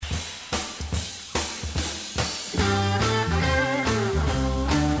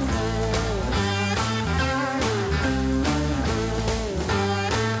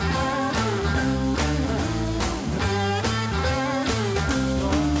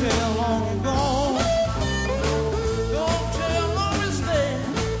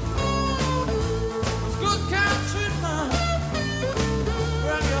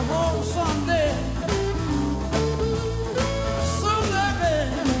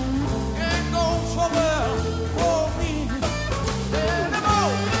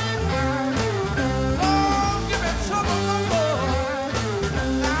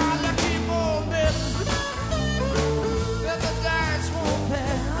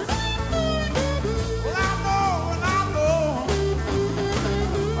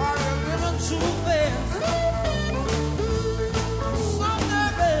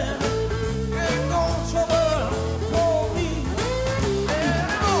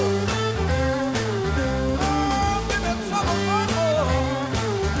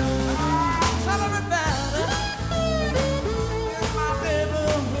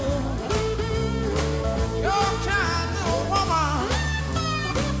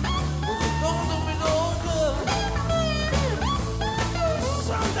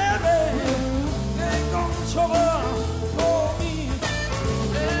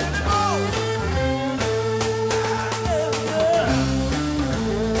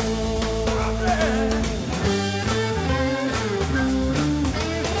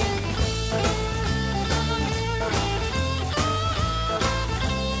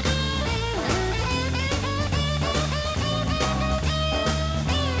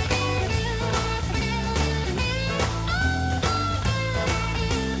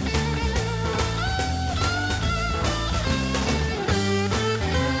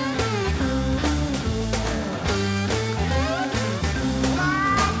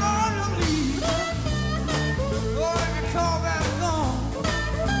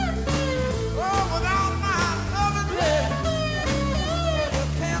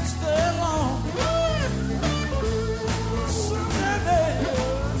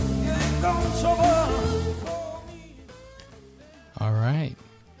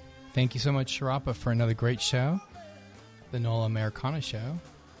Thank you so much, Sharapa, for another great show, the NOLA Americana Show.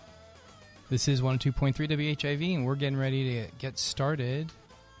 This is 102.3 WHIV, and we're getting ready to get started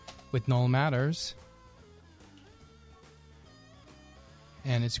with NOLA Matters.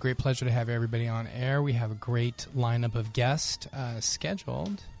 And it's a great pleasure to have everybody on air. We have a great lineup of guests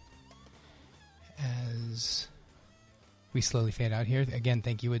scheduled as we slowly fade out here. Again,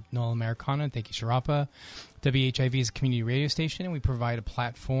 thank you with NOLA Americana. Thank you, Sharapa. WHIV is a community radio station, and we provide a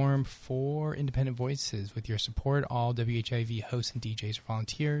platform for independent voices. With your support, all WHIV hosts and DJs are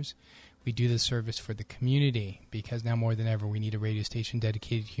volunteers. We do this service for the community because now more than ever we need a radio station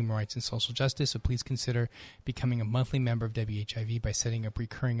dedicated to human rights and social justice. So please consider becoming a monthly member of WHIV by setting up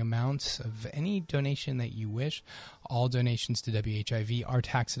recurring amounts of any donation that you wish. All donations to WHIV are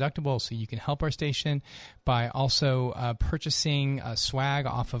tax deductible, so you can help our station by also purchasing swag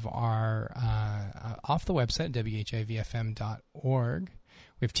off of our off the website WHIVFM.org.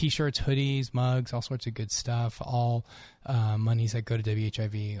 We have T-shirts, hoodies, mugs, all sorts of good stuff. All monies that go to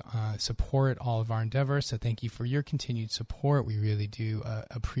WHIV support all of our endeavors. So thank you for your continued support. We really do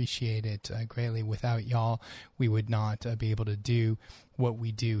appreciate it greatly. Without y'all, we would not be able to do what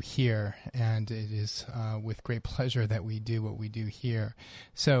we do here. And it is with great pleasure that we do what we do here.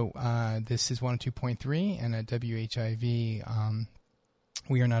 So this is 102.3, and at WHIV,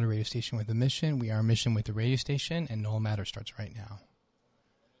 we are not a radio station with a mission. We are a mission with a radio station, and NOLA Matter starts right now.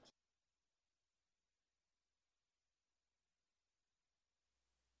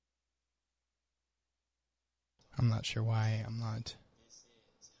 I'm not sure why I'm not.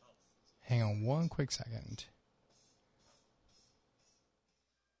 Hang on one quick second.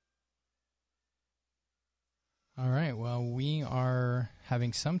 All right, well, we are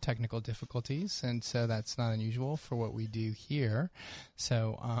having some technical difficulties, and so that's not unusual for what we do here.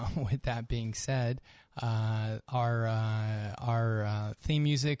 So with that being said, our theme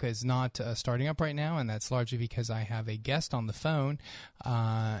music is not starting up right now, and that's largely because I have a guest on the phone,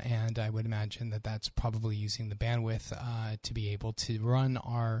 and I would imagine that that's probably using the bandwidth to be able to run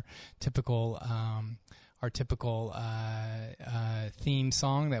our typical theme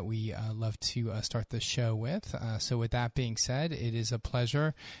song that we love to start the show with. So with that being said, it is a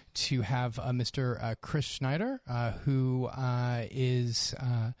pleasure to have Mr. Chris Schneider, who is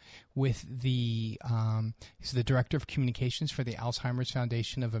with he's the Director of Communications for the Alzheimer's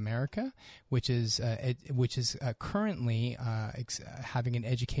Foundation of America, which is currently having an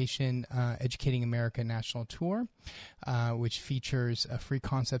Educating America national tour, which features free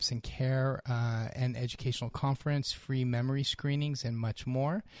concepts in care and educational conference, free memory screenings, and much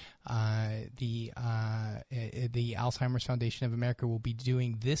more. The Alzheimer's Foundation of America will be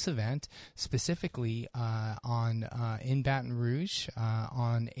doing this event specifically in Baton Rouge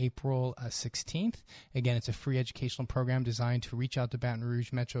on April 16th. Again, it's a free educational program designed to reach out to Baton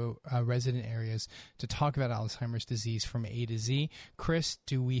Rouge metro resident areas to talk about Alzheimer's disease from A to Z. Chris,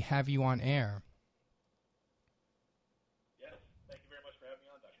 do we have you on air? Yes. Thank you very much for having me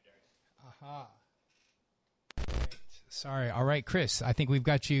on, Dr. Darian. Aha. Right. Sorry. All right, Chris, I think we've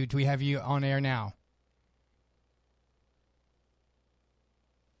got you. Do we have you on air now?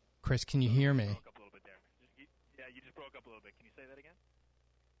 Chris, can you hear me? You broke up a little bit there. You just broke up a little bit. Can you say that again?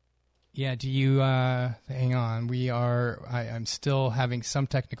 Yeah, do you, hang on, I'm still having some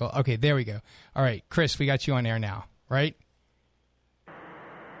technical, okay, there we go. All right, Chris, we got you on air now, right?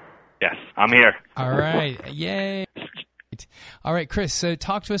 Yes, I'm here. All right, yay. All right, Chris, so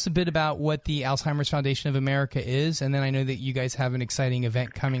talk to us a bit about what the Alzheimer's Foundation of America is, and then I know that you guys have an exciting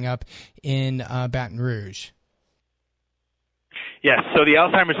event coming up in Baton Rouge. Yes, so the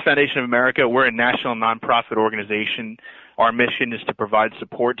Alzheimer's Foundation of America, we're a national nonprofit organization. Our mission is to provide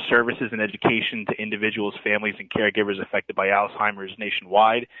support, services, and education to individuals, families, and caregivers affected by Alzheimer's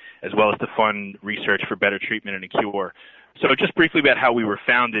nationwide, as well as to fund research for better treatment and a cure. So just briefly about how we were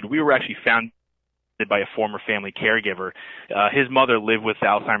founded. We were actually founded by a former family caregiver. His mother lived with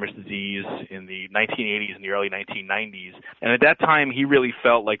Alzheimer's disease in the 1980s and the early 1990s. And at that time, he really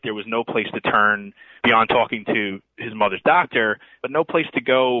felt like there was no place to turn beyond talking to his mother's doctor, but no place to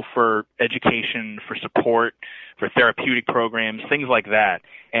go for education, for support, for therapeutic programs, things like that.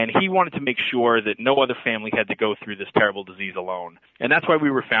 And he wanted to make sure that no other family had to go through this terrible disease alone. And that's why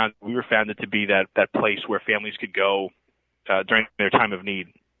we were founded. We were founded to be that place where families could go during their time of need.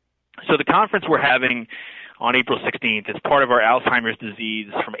 So the conference we're having on April 16th is part of our Alzheimer's disease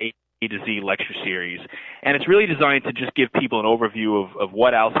from A to Z lecture series. And it's really designed to just give people an overview of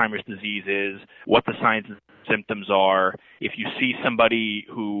what Alzheimer's disease is, what the signs and symptoms are. If you see somebody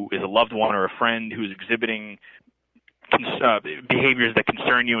who is a loved one or a friend who's exhibiting behaviors that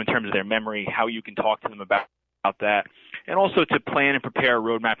concern you in terms of their memory, how you can talk to them about that. and also to plan and prepare a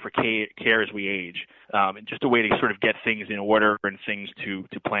roadmap for care as we age, and just a way to sort of get things in order and things to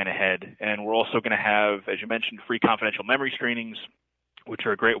plan ahead. And we're also going to have, as you mentioned, free confidential memory screenings, which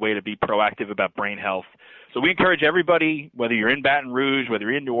are a great way to be proactive about brain health. So we encourage everybody, whether you're in Baton Rouge, whether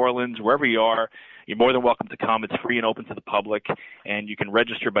you're in New Orleans, wherever you are, you're more than welcome to come. It's free and open to the public, and you can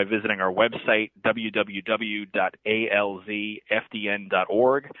register by visiting our website,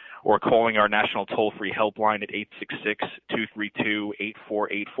 www.alzfdn.org, or calling our national toll-free helpline at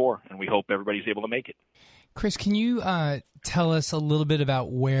 866-232-8484, and we hope everybody's able to make it. Chris, can you tell us a little bit about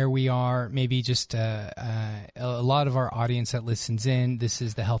where we are? Maybe just a lot of our audience that listens in. This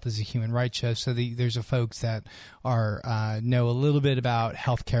is the Health is a Human Rights show, so there's a folks that are know a little bit about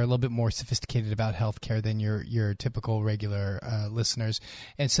healthcare, a little bit more sophisticated about healthcare than your typical regular listeners.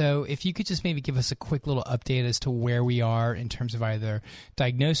 And so, if you could just maybe give us a quick little update as to where we are in terms of either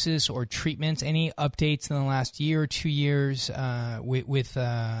diagnosis or treatments. Any updates in the last year or 2 years with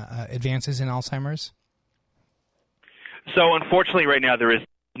advances in Alzheimer's? So unfortunately right now there is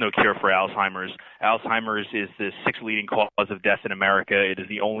no cure for Alzheimer's. Alzheimer's is the sixth leading cause of death in America. It is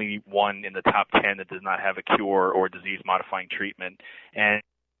the only one in the top 10 that does not have a cure or disease-modifying treatment. And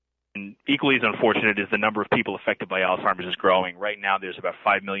equally as unfortunate is the number of people affected by Alzheimer's is growing. Right now there's about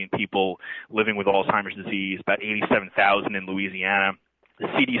 5 million people living with Alzheimer's disease, about 87,000 in Louisiana. The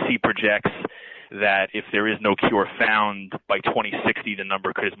CDC projects that if there is no cure found, by 2060 the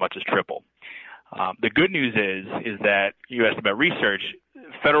number could as much as triple. The good news is that you asked about research.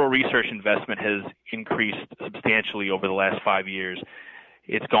 Federal research investment has increased substantially over the last 5 years.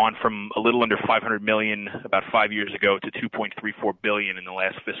 It's gone from a little under $500 million about 5 years ago to $2.34 billion in the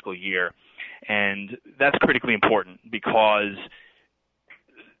last fiscal year. And that's critically important because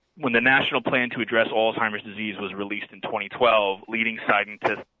when the National Plan to Address Alzheimer's Disease was released in 2012, leading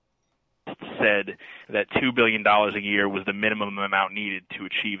scientists said that $2 billion a year was the minimum amount needed to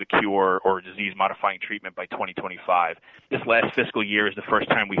achieve a cure or a disease-modifying treatment by 2025. This last fiscal year is the first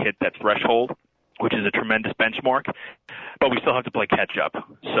time we hit that threshold, which is a tremendous benchmark, but we still have to play catch-up.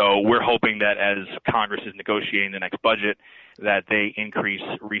 So we're hoping that as Congress is negotiating the next budget, that they increase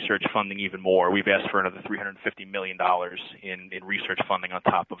research funding even more. We've asked for another $350 million in research funding on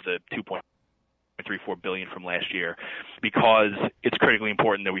top of the $2.34 billion from last year, because it's critically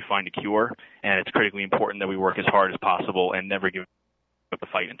important that we find a cure, and it's critically important that we work as hard as possible and never give up the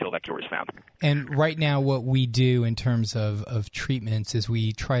fight until that cure is found. And right now what we do in terms of treatments is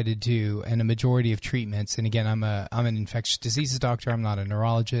we try to do, and a majority of treatments, and again, I'm an infectious diseases doctor, I'm not a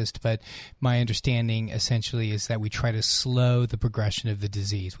neurologist, but my understanding essentially is that we try to slow the progression of the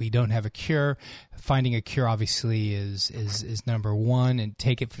disease. We don't have a cure. Finding a cure obviously is number one, and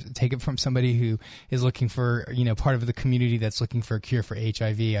take it from somebody who is looking for, part of the community that's looking for a cure for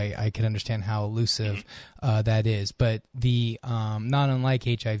HIV. I can understand how elusive that is, but the not unlike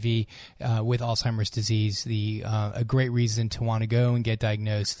HIV with Alzheimer's disease, a great reason to want to go and get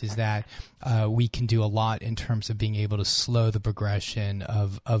diagnosed is that we can do a lot in terms of being able to slow the progression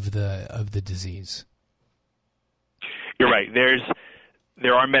of the disease. You're right.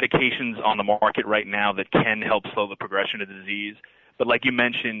 There are medications on the market right now that can help slow the progression of the disease. But like you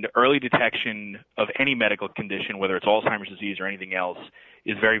mentioned, early detection of any medical condition, whether it's Alzheimer's disease or anything else,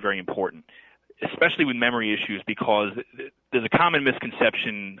 is very, very important, especially with memory issues, because there's a common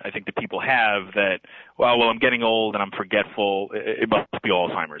misconception I think that people have that, well, I'm getting old and I'm forgetful, it must be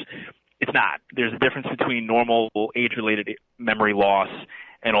Alzheimer's. It's not. There's a difference between normal age-related memory loss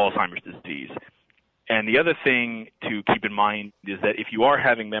and Alzheimer's disease. And the other thing to keep in mind is that if you are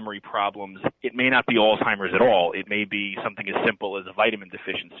having memory problems, it may not be Alzheimer's at all. It may be something as simple as a vitamin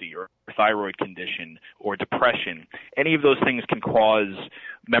deficiency or a thyroid condition or depression. Any of those things can cause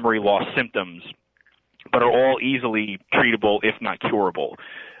memory loss symptoms, but are all easily treatable, if not curable.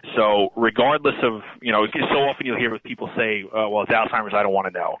 So regardless of, so often you'll hear people say, well, it's Alzheimer's, I don't want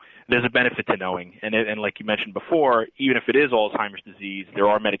to know. There's a benefit to knowing. And like you mentioned before, even if it is Alzheimer's disease, there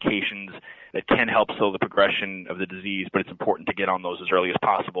are medications that can help slow the progression of the disease, but it's important to get on those as early as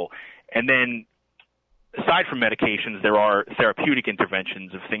possible. And then aside from medications, there are therapeutic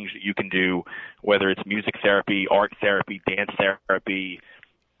interventions of things that you can do, whether it's music therapy, art therapy, dance therapy,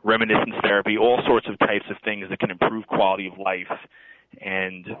 reminiscence therapy, all sorts of types of things that can improve quality of life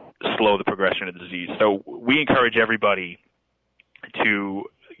and slow the progression of the disease. So we encourage everybody to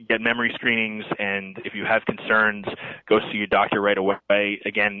get memory screenings, and if you have concerns, go see your doctor right away.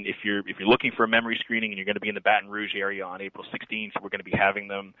 Again, if you're looking for a memory screening and you're going to be in the Baton Rouge area on April 16th, we're going to be having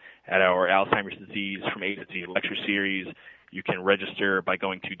them at our Alzheimer's Disease from A to Z lecture series. You can register by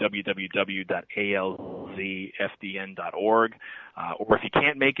going to www.alzfdn.org. Or if you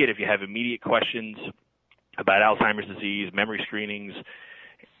can't make it, if you have immediate questions, about Alzheimer's disease, memory screenings,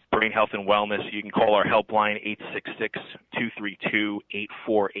 brain health and wellness. You can call our helpline,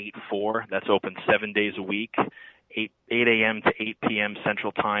 866-232-8484. That's open 7 days a week, 8 a.m. to 8 p.m.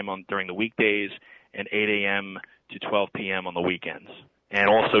 Central Time during the weekdays, and 8 a.m. to 12 p.m. on the weekends. And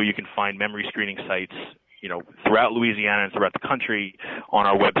also you can find memory screening sites, throughout Louisiana and throughout the country. On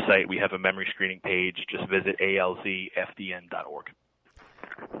our website, we have a memory screening page. Just visit alzfdn.org.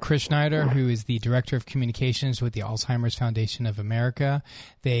 Chris Schneider, who is the Director of Communications with the Alzheimer's Foundation of America.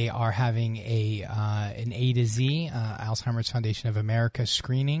 They are having an A to Z Alzheimer's Foundation of America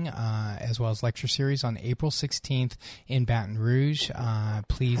screening as well as lecture series on April 16th in Baton Rouge.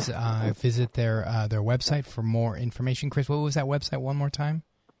 Please visit their website for more information. Chris, what was that website one more time?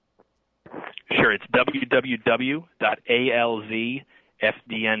 Sure, it's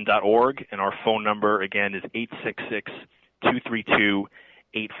www.alzfdn.org, and our phone number, again, is 866-232-8484.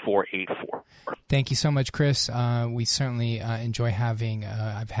 Thank you so much, Chris. We certainly enjoy having,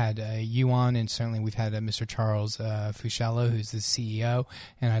 I've had you on, and certainly we've had Mr. Charles Fuschello, who's the CEO,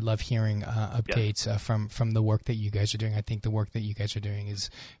 and I love hearing updates from the work that you guys are doing. I think the work that you guys are doing is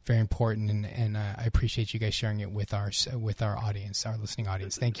very important, and I appreciate you guys sharing it with our audience, our listening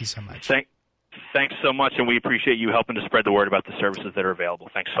audience. Thank you so much. Thanks so much, and we appreciate you helping to spread the word about the services that are available.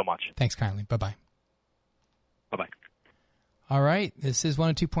 Thanks so much. Thanks kindly. Bye-bye. Bye-bye. All right, this is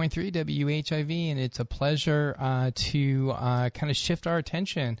 102.3 WHIV, and it's a pleasure to kind of shift our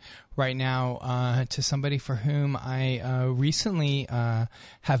attention right now to somebody for whom I recently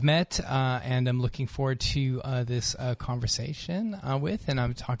have met, and I'm looking forward to this conversation with. And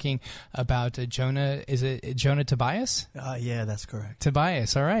I'm talking about Jonah. Is it Jonah Tobias? Yeah, that's correct.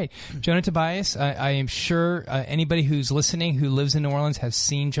 Tobias, all right. Jonah Tobias, I am sure anybody who's listening who lives in New Orleans has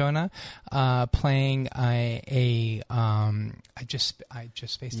seen Jonah playing I just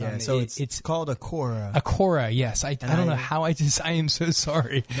spaced on it. So it's called a kora. A kora, yes. I don't know how I am so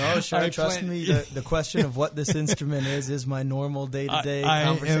sorry. No, sure. Trust me. The question of what this instrument is my normal day-to-day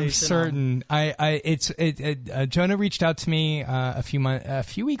conversation. I am certain. Jonah reached out to me a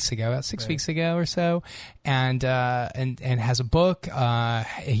few weeks ago, about 6 weeks ago or so, and has a book.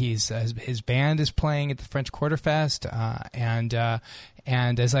 His band is playing at the French Quarter Fest, and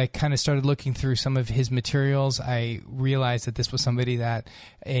as I kind of started looking through some of his materials, I realized that this was somebody that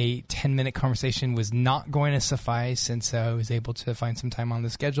a 10-minute conversation was not going to suffice, and so I was able to find some time on the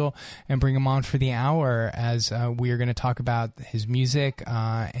schedule and bring him on for the hour as we are going to talk about his music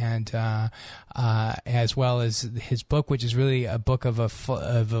and as well as his book, which is really a book of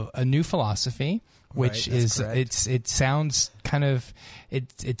a new philosophy. Which it sounds kind of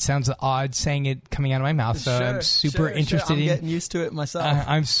it sounds odd saying it coming out of my mouth, so I'm super interested in getting used to it myself.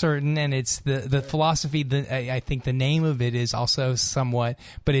 I'm certain, and it's the philosophy. I think the name of it is also somewhat,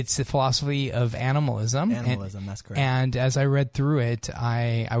 but it's the philosophy of animalism. Animalism, that's correct. And as I read through it,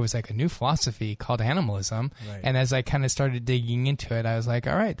 I was like, a new philosophy called animalism. Right. And as I kind of started digging into it, I was like,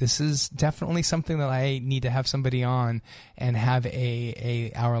 all right, this is definitely something that I need to have somebody on and have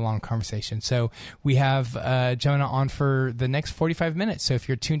a hour-long conversation. So we have Jonah on for the next 45 minutes. So if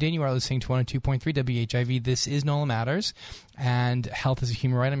you're tuned in, you are listening to 102.3 WHIV. This is NOLA Matters, and Health is a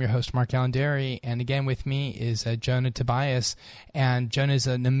Human Right. I'm your host, Mark Allanderi, and again with me is Jonah Tobias. And Jonah is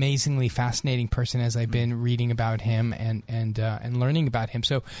an amazingly fascinating person as I've been reading about him and learning about him.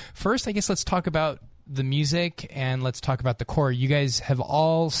 So first, I guess let's talk about the music and let's talk about the kora. You guys have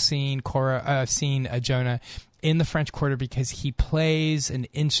all seen Jonah in the French Quarter because he plays an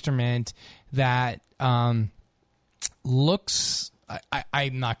instrument that looks.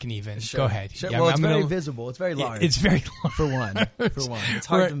 I'm not going to even go ahead. Sure. Well, it's very visible. It's very large. It's very large. For one, it's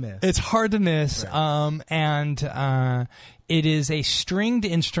hard to miss. It's hard to miss. Right. And it is a stringed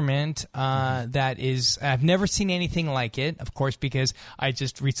instrument that is. I've never seen anything like it. Of course, because I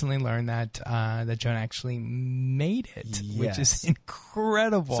just recently learned that Jonah actually made it, which is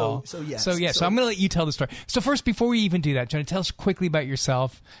incredible. So I'm going to let you tell the story. So first, before we even do that, Jonah, tell us quickly about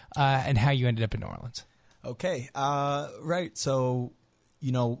yourself and how you ended up in New Orleans. Okay. Right. So,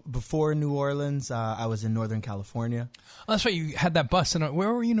 before New Orleans, I was in Northern California. Oh, that's right. You had that bus. Where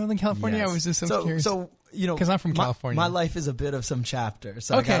were you, Northern California? Yes. I was just so curious. So, because I'm from California. My life is a bit of some chapters.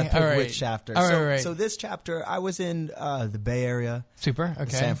 So okay. I got to pick which chapter. Right. So this chapter, I was in the Bay Area. Super.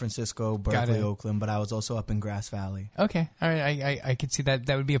 Okay. San Francisco, Berkeley, Oakland, but I was also up in Grass Valley. Okay. All right. I could see that.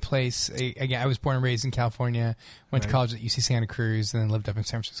 That would be a place. Again, I was born and raised in California, went to college at UC Santa Cruz, and then lived up in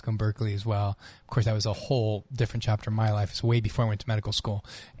San Francisco and Berkeley as well. Of course, that was a whole different chapter of my life. It's way before I went to medical school.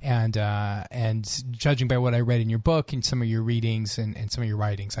 And judging by what I read in your book and some of your readings and some of your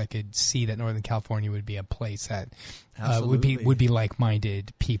writings, I could see that Northern California would be a place that Absolutely. would be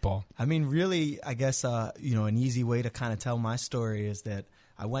like-minded people. I mean, really, I guess, an easy way to kind of tell my story is that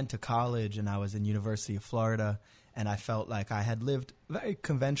I went to college and I was in University of Florida, and I felt like I had lived a very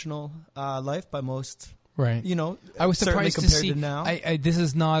conventional life by most. Right. I was surprised to see. Now. This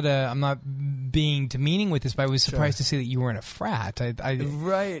is not. I'm not being demeaning with this, but I was surprised to see that you were in a frat.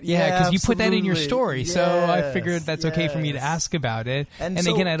 Right. Yeah, because you put that in your story, yes, so I figured that's okay for me to ask about it. And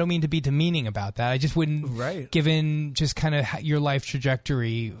so, again, I don't mean to be demeaning about that. I just wouldn't. Right. Given just kind of your life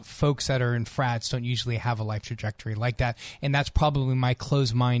trajectory, folks that are in frats don't usually have a life trajectory like that, and that's probably my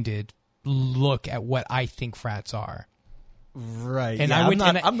closed-minded look at what I think frats are. Right. And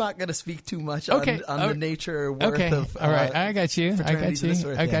I'm not going to speak too much on the nature or worth of. All right. I got you.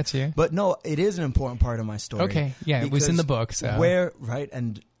 I got you. But no, it is an important part of my story. Okay. Yeah, it was in the book. So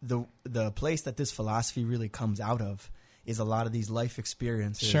and the place that this philosophy really comes out of is a lot of these life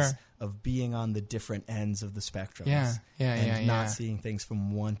experiences of being on the different ends of the spectrum. And not seeing things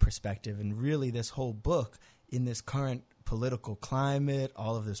from one perspective. And really, this whole book in this current political climate,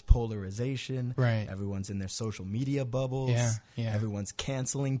 all of this polarization. Right. Everyone's in their social media bubbles. Everyone's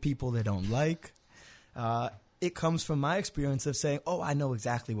canceling people they don't like. It comes from my experience of saying, oh, I know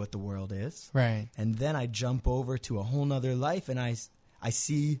exactly what the world is. Right. And then I jump over to a whole nother life and I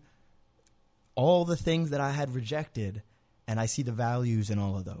see all the things that I had rejected and I see the values in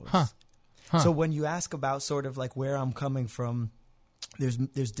all of those. So when you ask about sort of like where I'm coming from, there's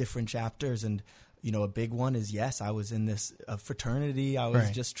different chapters, and a big one is, yes, I was in this fraternity. I was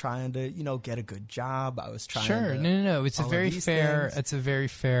just trying to, get a good job. I was trying to... No. It's a very fair,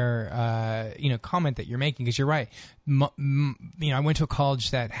 comment that you're making, because you're right. I went to a college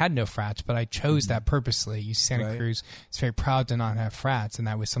that had no frats, but I chose that purposely. UC Santa Cruz is very proud to not have frats, and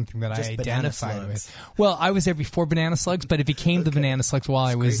that was something that I identified with. Well, I was there before Banana Slugs, but it became the Banana Slugs while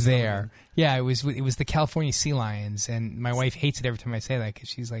I was there. Yeah, it was the California Sea Lions, and my wife hates it every time I say that, because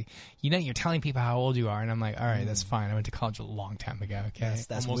she's like, you're telling people how old you are, and I'm like, all right, that's fine. I went to college a long time ago. Okay, yes,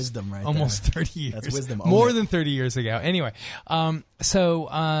 that's wisdom, right? Almost there. 30 years. That's wisdom. More than 30 years ago. Anyway, so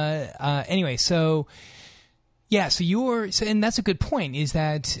and that's a good point, is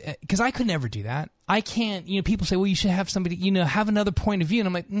that, because I could never do that. I can't, people say, well, you should have somebody, have another point of view. And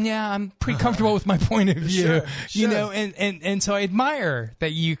I'm like, yeah, I'm pretty comfortable with my point of view, and so I admire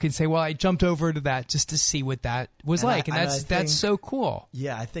that you can say, well, I jumped over to that just to see what that was like. And that's so cool.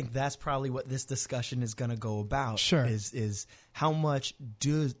 Yeah. I think that's probably what this discussion is going to go about. Sure. Is how much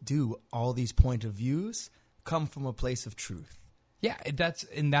do all these point of views come from a place of truth? Yeah, that's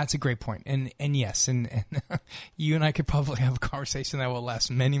a great point. And yes, and you and I could probably have a conversation that will last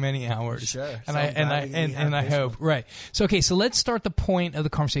many, many hours. Sure. And I hope. Right. So let's start the point of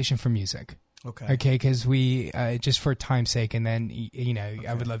the conversation for music. Okay, because we just for time's sake, and then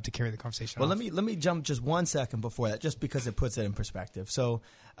I would love to carry the conversation. Well, off. let me jump just 1 second before that, just because it puts it in perspective. So,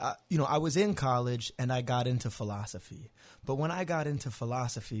 I was in college and I got into philosophy, but when I got into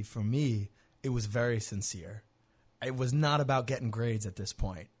philosophy, for me, it was very sincere. It was not about getting grades at this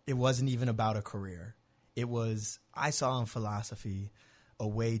point. It wasn't even about a career. I saw in philosophy a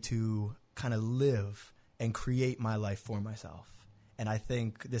way to kind of live and create my life for myself. And I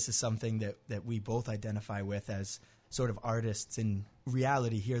think this is something that we both identify with as sort of artists in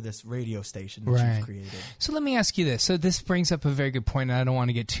reality here, this radio station that you've created. So let me ask you this. So this brings up a very good point, and I don't want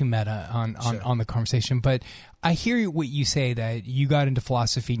to get too meta on the conversation, but I hear what you say, that you got into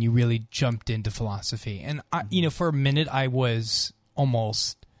philosophy and you really jumped into philosophy. And for a minute I was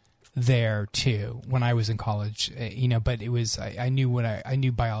almost there too when I was in college, but it was, I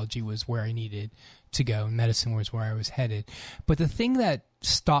knew biology was where I needed to go, and medicine was where I was headed. But the thing that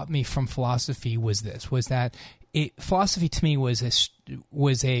stopped me from philosophy was that philosophy to me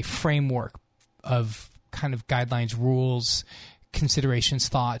was a framework of kind of guidelines, rules, considerations,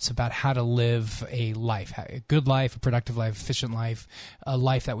 thoughts about how to live a life, a good life, a productive life, efficient life, a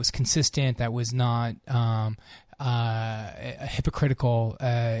life that was consistent, that was not hypocritical.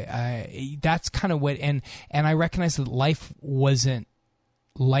 That's kind of what, and I recognize that life wasn't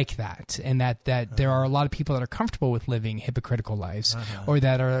like that, and that there are a lot of people that are comfortable with living hypocritical lives, or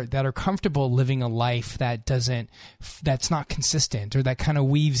that are comfortable living a life that's not consistent, or that kind of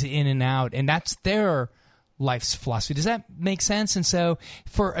weaves in and out, and that's their life's philosophy. Does that make sense? And so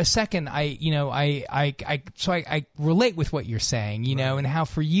for a second, I relate with what you're saying, and how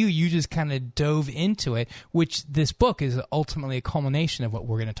for you just kind of dove into it, which this book is ultimately a culmination of what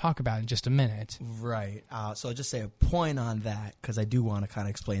we're going to talk about in just a minute. Right. So I'll just say a point on that, because I do want to kind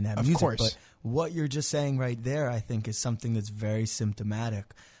of explain that of music. Course. But what you're just saying right there, I think, is something that's very symptomatic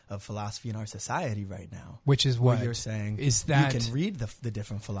of philosophy in our society right now. Which is where what you're saying is that you can read the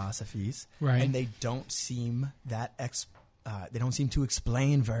different philosophies, right? And they don't seem they don't seem to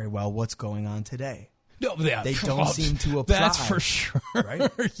explain very well what's going on today. No, they don't seem to apply. That's for sure. Right?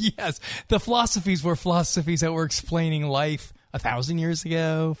 Yes. The philosophies were philosophies that were explaining life 1,000 years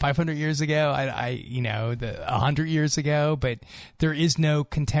ago, 500 years ago, 100 years ago, but there is no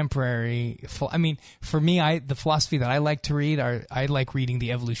contemporary. I mean, for me, the philosophy that I like to read I like reading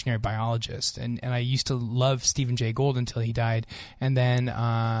The Evolutionary Biologist, and I used to love Stephen Jay Gould until he died, and then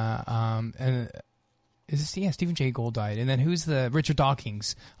Stephen Jay Gould died, and then who's the Richard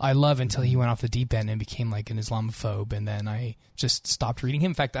Dawkins? I love until he went off the deep end and became like an Islamophobe, and then I just stopped reading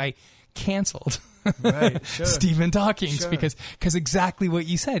him. In fact, I canceled Stephen Dawkins because exactly what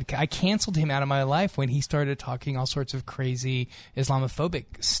you said. I canceled him out of my life when he started talking all sorts of crazy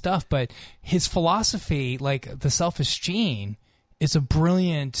Islamophobic stuff. But his philosophy, like the selfish gene, is a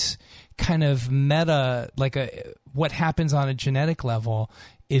brilliant kind of meta, like what happens on a genetic level.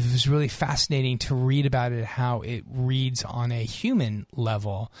 It was really fascinating to read about it, how it reads on a human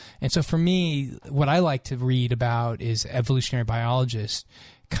level. And so for me, what I like to read about is evolutionary biologists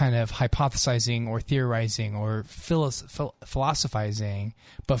kind of hypothesizing or theorizing or philosophizing,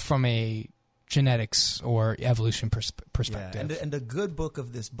 but from a genetics or evolution perspective. Yeah, and a good book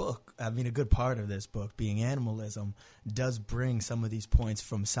of this book, I mean, a good part of this book being Animalism, does bring some of these points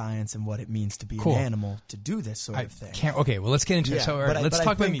from science and what it means to be an animal to do this sort of thing. Okay, well, let's get into it. So let's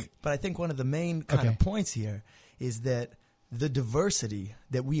talk about me. But I think one of the main kind of points here is that the diversity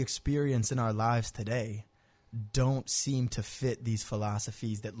that we experience in our lives today don't seem to fit these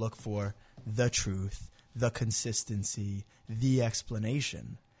philosophies that look for the truth, the consistency, the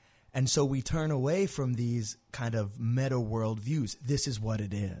explanation. And so we turn away from these kind of meta worldviews. This is what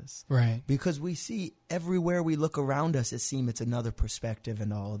it is. Right. Because we see everywhere we look around us, it seems it's another perspective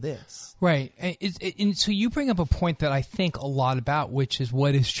in all of this. Right. And so you bring up a point that I think a lot about, which is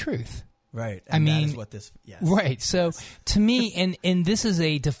what is truth? Right. And that is what this, yes. Right. So to me, and this is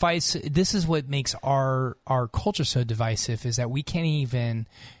this is what makes our culture so divisive, is that we can't even,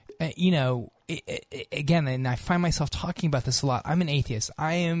 again, and I find myself talking about this a lot. I'm an atheist.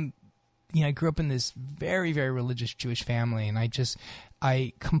 I grew up in this very, very religious Jewish family, and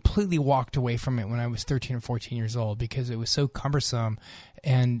I completely walked away from it when I was 13 or 14 years old because it was so cumbersome,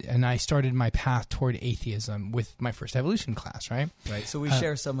 and I started my path toward atheism with my first evolution class, right? Right, so we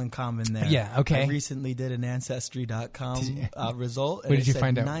share some in common there. Yeah, okay. I recently did an Ancestry.com result, and what did you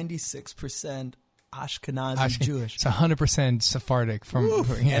find out? 96% Ashkenazi Jewish. It's 100% Sephardic from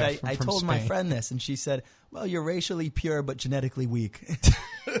and I from told Spain. My friend this, and she said, well, you're racially pure but genetically weak.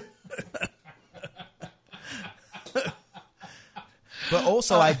 But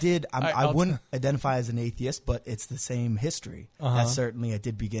also, I wouldn't identify as an atheist, but it's the same history. That certainly I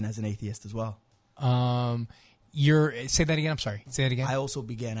did begin as an atheist as well. Say that again. I'm sorry. Say that again. I also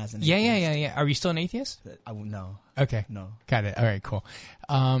began as an atheist. Yeah. Are you still an atheist? No. Okay. No. Got it. All right. Cool.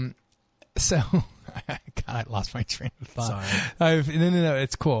 So, God, I lost my train of thought. Sorry. No,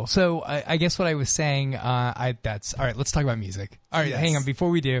 it's cool. So, I guess what I was saying, that's all right. Let's talk about music. All right, yes. Hang on. Before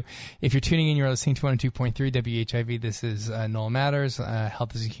we do, if you're tuning in, you're listening to 102.3 WHIV. This is NOLA Matters.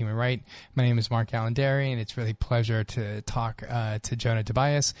 Health is a human right. My name is Mark Allandari, and it's really a pleasure to talk to Jonah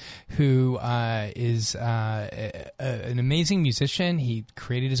Tobias, who is an amazing musician. He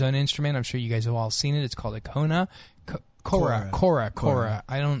created his own instrument. I'm sure you guys have all seen it. It's called a Kora.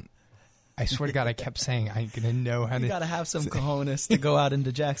 I swear to God, I kept saying I'm going to know how to... You got to have some cojones to go out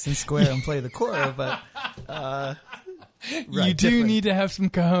into Jackson Square and play the kora, but... you do need to have some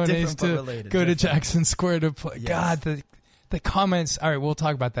cojones to go to Jackson Square to play. Yes. God, the comments... All right, we'll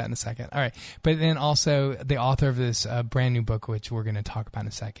talk about that in a second. All right, but then also the author of this brand new book, which we're going to talk about in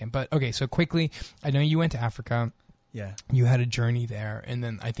a second. But, okay, so quickly, I know you went to Africa. Yeah. You had a journey there, and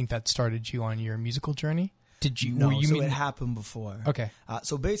then I think that started you on your musical journey. Did you? No, it happened before. Okay.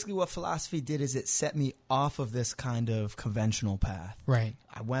 So basically what philosophy did is it set me off of this kind of conventional path. Right.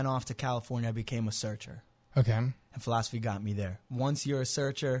 I went off to California. I became a searcher. Okay. And philosophy got me there. Once you're a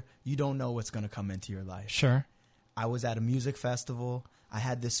searcher, you don't know what's going to come into your life. Sure. I was at a music festival. I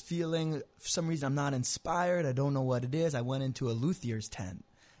had this feeling, for some reason I'm not inspired. I don't know what it is. I went into a luthier's tent.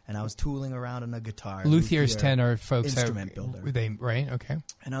 And I was tooling around on a guitar. Luthier's tent are folks instrument builder. Right? Okay.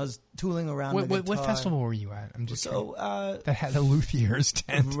 And I was tooling around on a guitar. What festival were you at? I'm just that had a Luthier's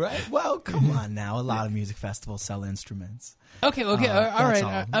tent. Right. Well, come on now. A lot of music festivals sell instruments. Okay. All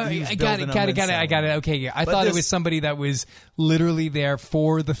right. I got it. I got it. Okay. Yeah. I thought it was somebody that was literally there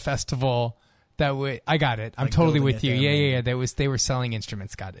for the festival. I got it. I'm totally with you. Yeah. They were selling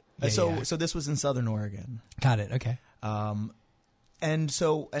instruments. Got it. So this was in Southern Oregon. Got it. Okay. And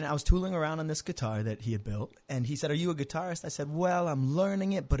I was tooling around on this guitar that he had built, and he said, "Are you a guitarist?" I said, "Well, I'm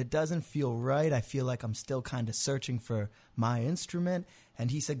learning it, but it doesn't feel right. I feel like I'm still kind of searching for my instrument." And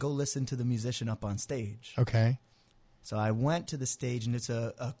he said, "Go listen to the musician up on stage." Okay. So I went to the stage, and it's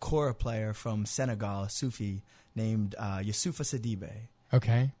a kora player from Senegal, a Sufi, named Youssoufa Sidibe.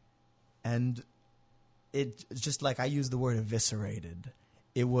 Okay. And it's just like I use the word eviscerated.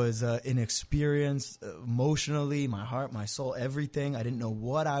 It was an experience emotionally, my heart, my soul, everything. I didn't know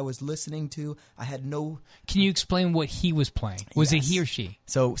what I was listening to. I had no... Can you explain what he was playing? Was Yes. it he or she?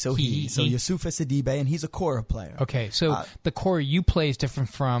 So Youssoufa Sidibe, and he's a kora player. Okay, so the kora you play is different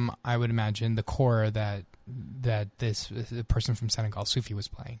from, I would imagine, the kora that this person from Senegal, Sufi, was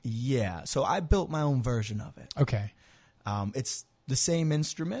playing. Yeah, so I built my own version of it. Okay. It's the same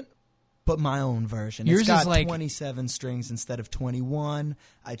instrument, but my own version. Yours it's got is like 27 strings instead of 21.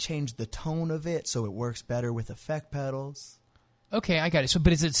 I changed the tone of it so it works better with effect pedals. Okay, I got it. So,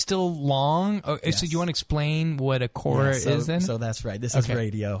 but is it still long? Oh, Yes. So, you want to explain what a kora is then? So that's right. This is Okay.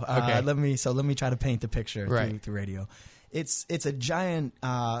 radio. Okay. Let me try to paint the picture Right. through radio. It's a giant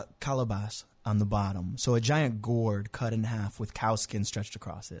calabash on the bottom. So a giant gourd cut in half with cow skin stretched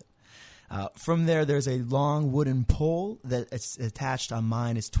across it. From there's a long wooden pole that is attached on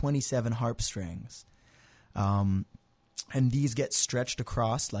mine is 27 harp strings. And these get stretched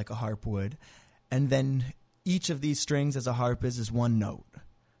across like a harp would. And then each of these strings as a harp is one note.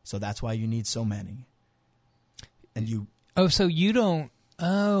 So that's why you need so many. And you... Oh, so you don't...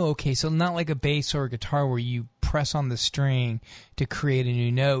 Oh, okay. So not like a bass or a guitar where you press on the string to create a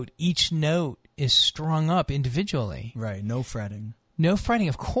new note. Each note is strung up individually. Right, no fretting. No fretting,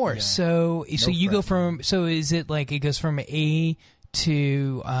 of course. Yeah. So you go fretting. from... So is it like it goes from A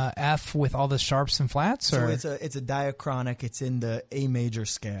to F with all the sharps and flats? So Or? it's a diachronic. It's in the A major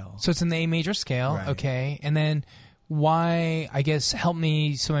scale. So it's in the A major scale, Right. okay. And then why, I guess, help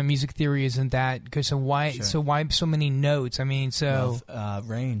me, so my music theory isn't that good. So why so many notes? I mean, so...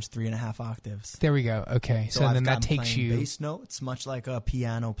 Range, 3.5 octaves. There we go, okay. So then that takes you... bass notes, much like a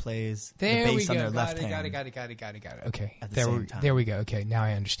piano plays There the we bass go. on their Got left it, hand. Got it. Okay. At the same time. There we go. Okay, now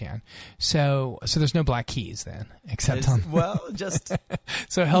I understand. So there's no black keys then, except on... Well, just...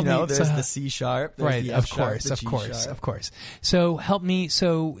 So help me... There's the C sharp, there's Right, the of F sharp, course, the of G course, sharp. of course. So help me.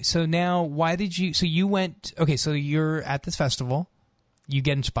 So now, why did you? So you went. Okay, so you're at this festival. You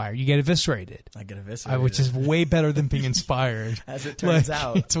get inspired. You get eviscerated. I get eviscerated. Which is way better than being inspired. As it turns Like,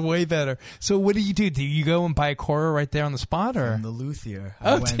 out. it's way better. So what do? Do you go and buy a kora right there on the spot, or? From the luthier.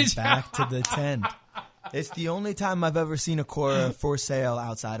 Oh, I did went you? back to the tent. It's the only time I've ever seen a kora for sale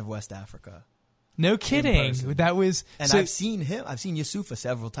outside of West Africa. No kidding. person. That was. And so, I've seen him. I've seen Youssoufa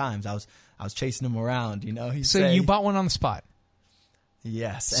several times. I was chasing him around. You know. so you bought one on the spot.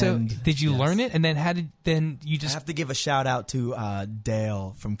 Yes. So and did you yes. learn it, and then you I just? have to give a shout out to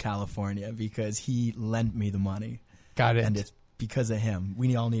Dale from California because he lent me the money, Got it. and it's because of him.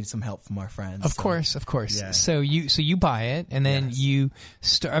 We all need some help from our friends. Of so- course. Yeah. So you buy it, and then Yes. you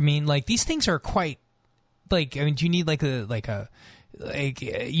start. I mean, like these things are quite. Like, I mean, do you need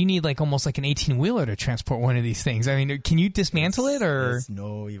you need like almost like an 18-wheeler to transport one of these things? I mean, can you dismantle it, or?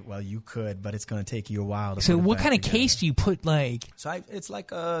 Well, you could, but it's going to take you a while. To So put it what back kind of together. case do you put? Like, So it's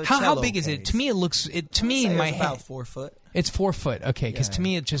like a how cello big is it? case. To me, it looks. To I'd me, say in my it's head, about 4 foot. it's 4 foot. Okay, because to Yeah.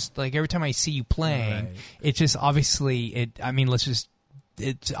 me, it just like every time I see you playing, Right. it just obviously it. I mean,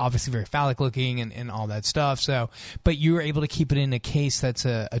 it's obviously very phallic looking and all that stuff. So, but you were able to keep it in a case that's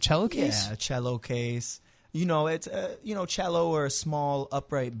a cello case. Yeah, a cello case. You know, it's cello or a small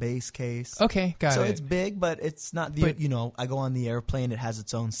upright bass case. Okay, got So it. it's big, but it's not the. But- I go on the airplane; it has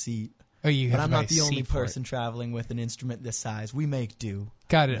its own seat. Oh, you But have I'm to buy not a the only seat for it. person traveling with an instrument this size. We make do.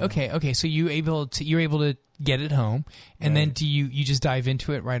 Got it. Yeah. Okay. So you're able to get it home, and then Right. do you just dive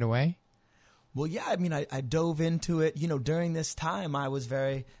into it right away? Well, yeah, I mean, I dove into it. You know, during this time, I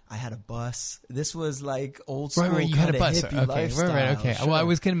had a bus. This was like old school Right. You had a kinda bus. hippie Okay. lifestyle. Right. Okay. Sure. Well, I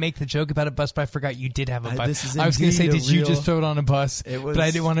was going to make the joke about a bus, but I forgot you did have a bus. This is I was going to say, indeed did a you real- just throw it on a bus? It was, but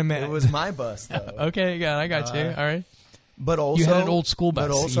I didn't want to. It was my bus, though. Okay. Yeah, I got you. All right. But also, You had an old school bus But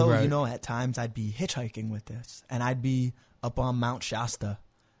that you also, rode. at times I'd be hitchhiking with this, and I'd be up on Mount Shasta.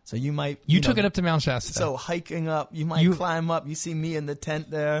 So you might You took it up to Mount Shasta. So hiking up, you might climb up. You see me in the tent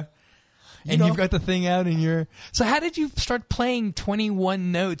there, You've got the thing out in your... So how did you start playing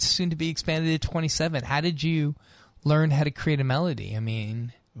 21 notes, soon to be expanded to 27? How did you learn how to create a melody? I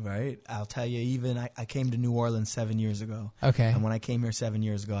mean... right. I'll tell you. Even I came to New Orleans 7 years ago. Okay. And when I came here 7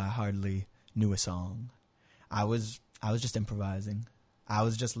 years ago, I hardly knew a song. I was just improvising. I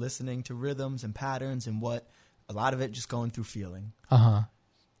was just listening to rhythms and patterns and a lot of it just going through feeling. Uh-huh.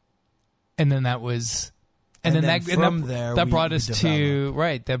 And then that was... And then that there brought us to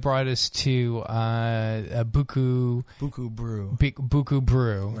Buku Brew. Buku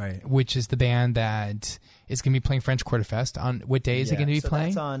Brew, right? Which is the band that is going to be playing French Quarter Fest on what day is it going to be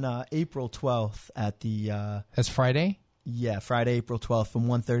playing? That's on April 12th at the. That's Friday. Yeah, Friday, April 12th from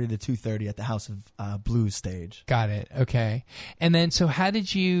 1:30 to 2:30 at the House of Blues stage. Got it. Okay. And then, so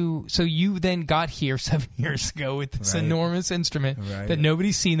you then got here 7 years ago with this enormous instrument that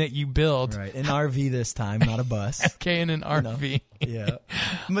nobody's seen that you built. Right. An RV this time, not a bus. Okay, in an RV. Yeah.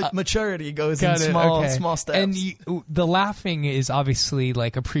 Maturity goes in small steps. And the laughing is obviously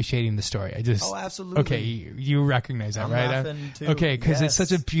like appreciating the story. Oh, absolutely. Okay, you recognize that, I'm right? laughing too. Okay, because it's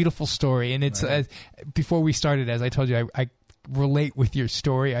such a beautiful story. And it's, before we started, as I told you, I relate with your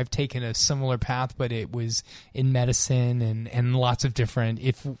story. I've taken a similar path, but it was in medicine and lots of different.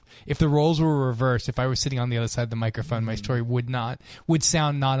 If the roles were reversed, if I was sitting on the other side of the microphone, my story would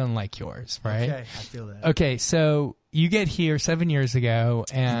sound not unlike yours, right? Okay, I feel that. Okay, so you get here 7 years ago,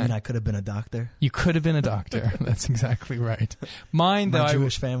 and you mean I could have been a doctor? You could have been a doctor. That's exactly right. Mine, though, my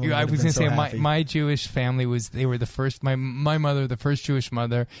Jewish family. I was going to say happy. my Jewish family they were the first. My mother, the first Jewish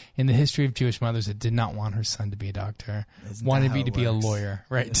mother in the history of Jewish mothers that did not want her son to be a doctor, wanted me to be a lawyer.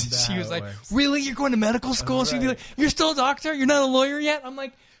 Right? She was like, "Really? You're going to medical school?" She'd be like, "You're still a doctor? You're not a lawyer yet?" I'm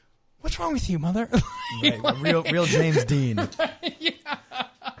like, "What's wrong with you, mother?" Right, real James Dean. Yeah.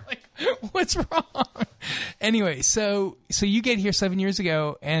 What's wrong? Anyway, so you get here 7 years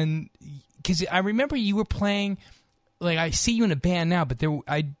ago, and because I remember you were playing, like I see you in a band now, but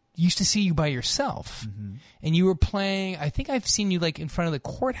I used to see you by yourself, and you were playing. I think I've seen you like in front of the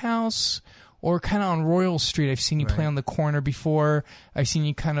courthouse or kind of on Royal Street. I've seen you play on the corner before. I've seen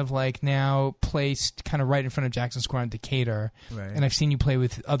you kind of like now placed kind of right in front of Jackson Square in Decatur, and I've seen you play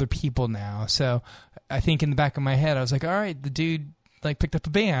with other people now. So I think in the back of my head, I was like, all right, the dude like picked up a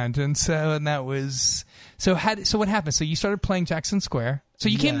band, and that was so what happened? So you started playing Jackson Square. So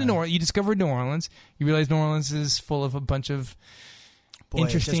you came to New Orleans. You discovered New Orleans. You realized New Orleans is full of a bunch of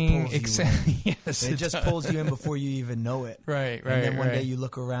interesting. Yes, it just pulls you in before you even know it. Right. And then one day you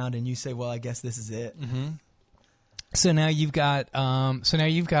look around and you say, "Well, I guess this is it." Mm-hmm. So now you've got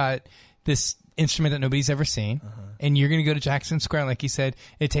this instrument that nobody's ever seen, and you're going to go to Jackson Square. Like you said,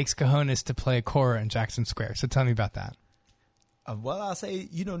 it takes cojones to play a kora in Jackson Square. So tell me about that. Well, I'll say,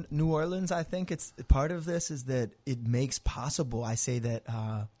 New Orleans, I think it's part of this is that it makes possible. I say that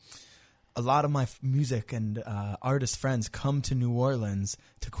a lot of my music and artist friends come to New Orleans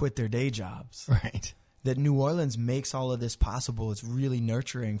to quit their day jobs. Right. That New Orleans makes all of this possible. It's really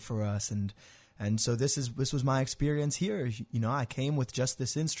nurturing for us. And so this was my experience here. I came with just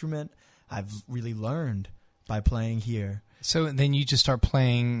this instrument. I've really learned by playing here. So then you just start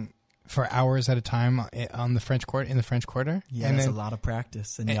playing for hours at a time on the French Quarter? Yeah, and it's a lot of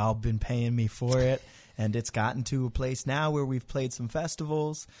practice, and y'all been paying me for it, and it's gotten to a place now where we've played some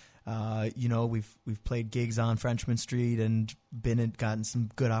festivals. We've played gigs on Frenchman Street and gotten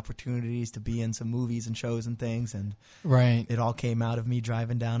some good opportunities to be in some movies and shows and things, and it all came out of me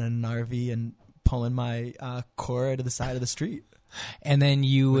driving down in an RV and pulling my kora to the side of the street. And then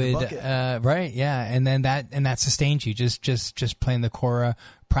you would, and then that sustained you, just playing the kora,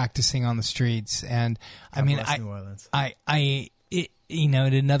 practicing on the streets, and New Orleans. At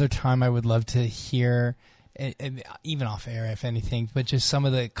another time I would love to hear, even off air if anything, but just some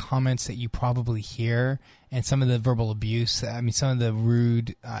of the comments that you probably hear and some of the verbal abuse. I mean, some of the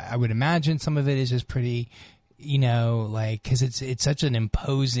rude. I would imagine some of it is just pretty. Because it's such an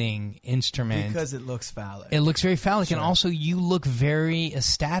imposing instrument. Because it looks phallic. It looks very phallic, sure. And also you look very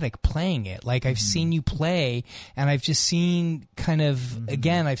ecstatic playing it. Like I've seen you play, and I've just seen kind of,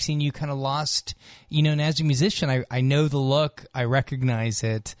 again, I've seen you kind of lost, and as a musician, I know the look, I recognize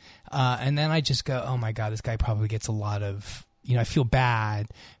it, and then I just go, oh my God, this guy probably gets a lot of, I feel bad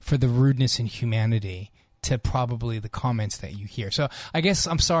for the rudeness and humanity to probably the comments that you hear. So I guess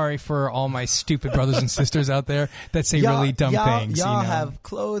I'm sorry for all my stupid brothers and sisters out there that say really dumb things. Y'all have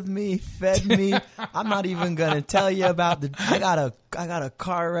clothed me, fed me. I'm not even gonna tell you about I got a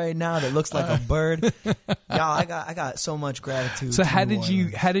car right now that looks like a bird. Y'all, I got so much gratitude. So how did you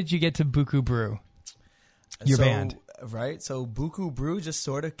get to Buku Brew? Your band. Right, so Buku Brew just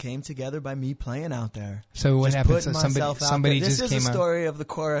sort of came together by me playing out there. So what happened? So somebody just came out. This is a story out. of the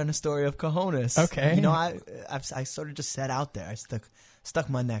kora and a story of cojones. Okay. I sort of just sat out there. I stuck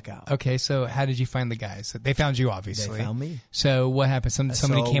my neck out. Okay, so how did you find the guys? They found you, obviously. They found me. So what happened?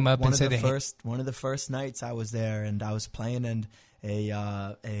 Somebody came up and said, one of the first nights I was there, and I was playing, and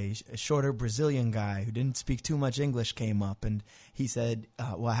a shorter Brazilian guy who didn't speak too much English came up, and he said,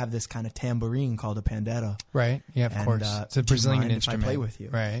 well, I have this kind of tambourine called a pandeiro. Right, yeah, of course. It's a Brazilian instrument. If I play with you?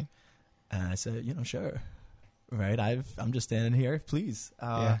 Right. And I said, sure. right? I'm just standing here, please.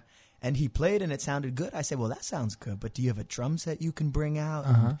 Yeah. And he played, and it sounded good. I said, well, that sounds good, but do you have a drum set you can bring out?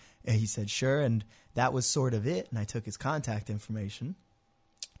 And he said, sure, and that was sort of it, and I took his contact information.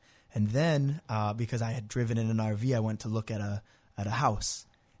 And then, because I had driven in an RV, I went to look at a house.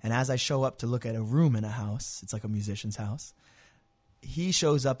 And as I show up to look at a room in a house, it's like a musician's house, he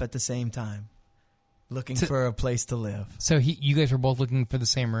shows up at the same time, looking for a place to live. So you guys were both looking for the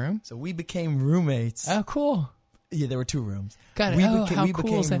same room? So we became roommates. Oh, cool. Yeah, there were 2 rooms. Got it. How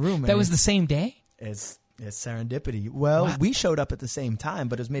cool is that? Roommates. That was the same day? It's serendipity. Well, we showed up at the same time,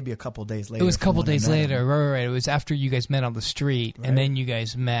 but it was maybe a couple days later. It was a couple days later. Right. It was after you guys met on the street, Right. and then you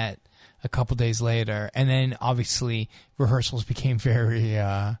guys met a couple days later, and then obviously rehearsals became very.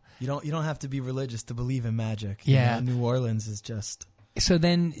 You don't have to be religious to believe in magic. Yeah. You know, New Orleans is just. So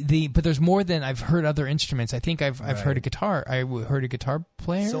then but there's more than I've heard other instruments. I think I've heard a guitar. I heard a guitar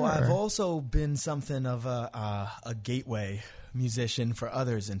player. So I've also been something of a gateway musician for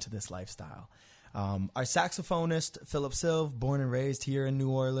others into this lifestyle. Our saxophonist, Philip Silv, born and raised here in New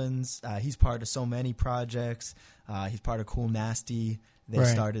Orleans. He's part of so many projects. He's part of Cool Nasty. They Right.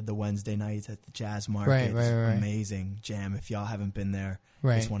 started the Wednesday nights at the Jazz Market. Right. Amazing jam. If y'all haven't been there,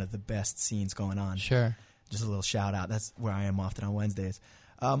 Right. it's one of the best scenes going on. Sure. Just a little shout out. That's where I am often on Wednesdays.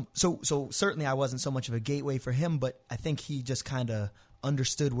 So certainly I wasn't so much of a gateway for him, but I think he just kind of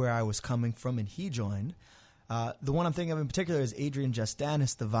understood where I was coming from, and he joined. The one I'm thinking of in particular is Adrian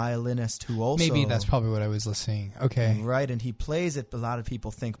Justanis, the violinist, who also... Maybe that's probably what I was listening. Okay. Right, and he plays it, but a lot of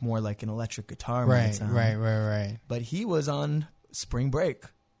people think more like an electric guitar. Right. But he was on spring break.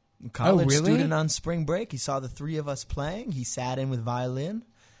 College really? student on spring break. He saw the 3 of us playing. He sat in with violin.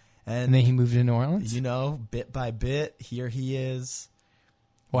 And then he moved to New Orleans? You know, bit by bit, here he is.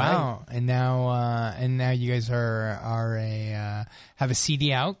 Wow. Right. And now you guys have a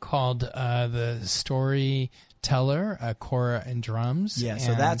CD out called The Storyteller, Cora and Drums. Yeah,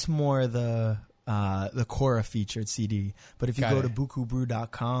 so that's more the Cora featured CD. But if you go to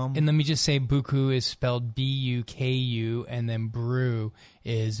bukubrew.com. And let me just say, Buku is spelled B-U-K-U, and then brew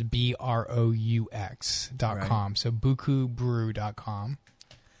is B-R-O-U-X.com. Right. So bukubrew.com.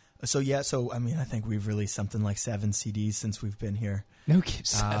 So I mean, I think we've released something like 7 CDs since we've been here. No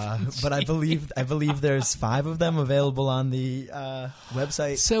kidding. But I believe there's 5 of them available on the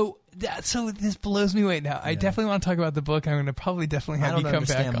website. So this blows me away now. Yeah. I definitely want to talk about the book. I'm going to probably definitely have you come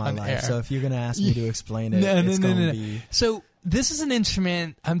back on air. So if you're going to ask me to explain it, no. Be... So this is an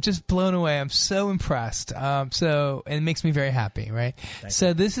instrument. I'm just blown away. I'm so impressed. And it makes me very happy, right?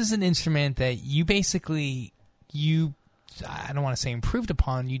 So this is an instrument that you basically I don't want to say improved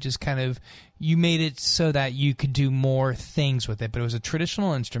upon. You just you made it so that you could do more things with it. But it was a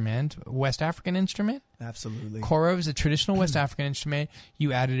traditional instrument, West African instrument. Absolutely. Kora is a traditional West African instrument.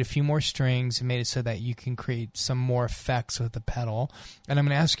 You added a few more strings and made it so that you can create some more effects with the pedal. And I'm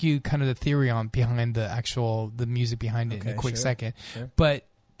going to ask you kind of the theory behind the music behind it in a quick second. Sure. But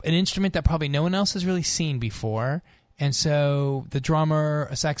an instrument that probably no one else has really seen before. And so the drummer,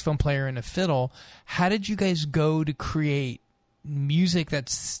 a saxophone player, and a fiddle, how did you guys go to create music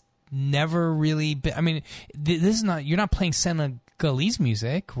that's never really been... I mean, this is not... You're not playing Senegalese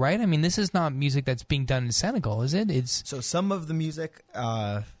music, right? I mean, this is not music that's being done in Senegal, is it? So some of the music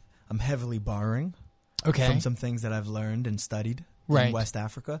I'm heavily borrowing from some things that I've learned and studied in West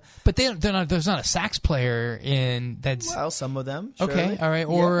Africa. But there's not a sax player in that's... Well, some of them, surely. Okay, all right.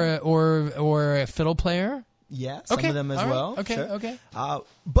 Or a fiddle player? Yeah, some of them as well. Okay, sure. okay.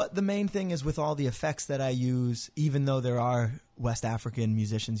 But the main thing is with all the effects that I use, even though there are West African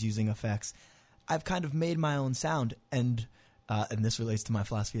musicians using effects, I've kind of made my own sound, and this relates to my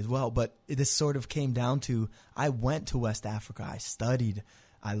philosophy as well, but this sort of came down to, I went to West Africa, I studied,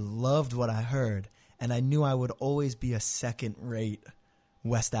 I loved what I heard, and I knew I would always be a second-rate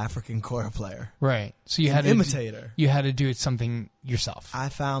West African kora player. Right. So you had an imitator. You had to do something yourself. I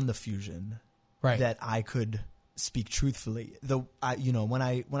found the fusion. Right. That I could speak truthfully. When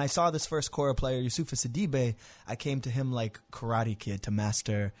I saw this first kora player, Yusufa Sidibe, I came to him like Karate Kid to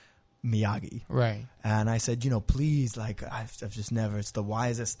master Miyagi. Right. And I said, please, like I've just never. It's the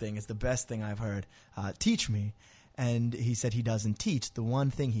wisest thing. It's the best thing I've heard. Teach me. And he said he doesn't teach. The one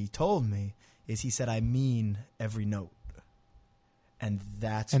thing he told me is he said I mean every note. And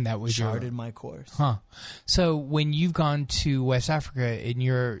that charted my course. Huh. So when you've gone to West Africa,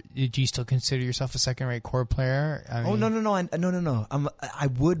 do you still consider yourself a second-rate kora player? No. I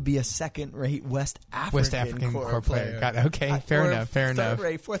would be a second-rate West African kora player. Got it. Okay, fair enough.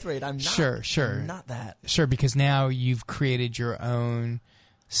 Third-rate, fourth-rate. I'm not. Sure. I'm not that. Sure, because now you've created your own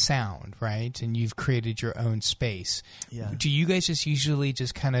sound, right? And you've created your own space. Yeah. Do you guys just usually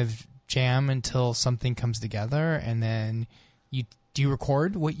just kind of jam until something comes together, and then do you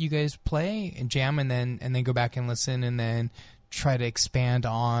record what you guys play and jam, and then go back and listen, and then try to expand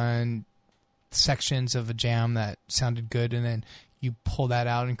on sections of a jam that sounded good, and then you pull that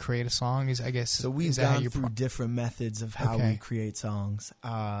out and create a song? So we've gone through different methods of how we create songs.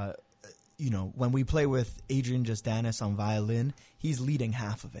 When we play with Adrian Justanis on violin, he's leading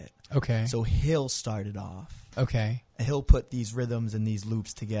half of it. Okay. So he'll start it off. Okay. He'll put these rhythms and these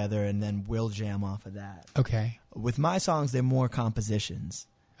loops together, and then we'll jam off of that. Okay. With my songs, they're more compositions.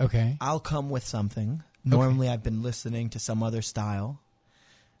 Okay. I'll come with something. Normally, I've been listening to some other style.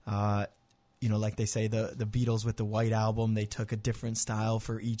 Like they say, the Beatles with the White Album, they took a different style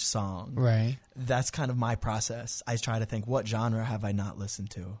for each song. Right. That's kind of my process. I try to think, what genre have I not listened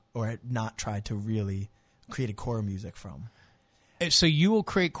to or not tried to really create a core music from? So you will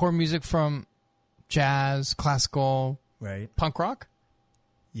create core music from jazz, classical, right, punk rock?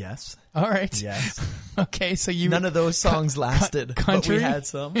 Yes. All right. Yes. Okay, so none of those songs lasted, country? But we had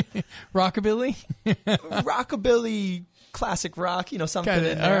some. Rockabilly? Rockabilly, classic rock, something in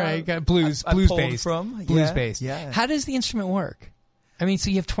there. All right, got blues based. Blues based. Yeah. How does the instrument work? I mean, so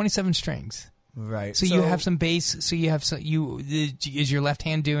you have 27 strings. Right. So you have some bass, is your left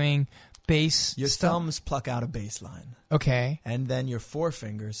hand doing bass Your stuff? thumbs pluck out a bass line. Okay. And then your four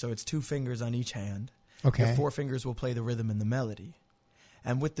fingers, so it's 2 fingers on each hand. Okay. Your 4 fingers will play the rhythm and the melody.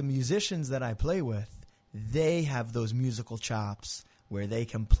 And with the musicians that I play with, they have those musical chops where they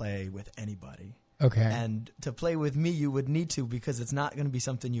can play with anybody. Okay. And to play with me, you would need to, because it's not going to be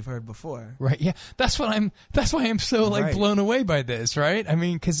something you've heard before. Right. Yeah. That's why I'm so Right. blown away by this. Right. I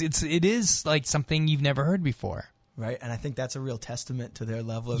mean, because it is like something you've never heard before. Right. And I think that's a real testament to their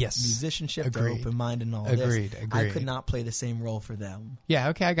level of Yes. musicianship, Agreed. their open mind, and all Agreed. this. Agreed. I could not play the same role for them. Yeah.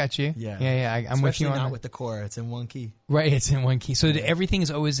 Okay. I got you. Yeah. Yeah. I'm with you on Especially not that. with the chord. It's in one key. Right. It's in one key. So everything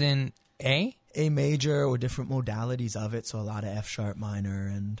is always in A? A major or different modalities of it. So a lot of F sharp minor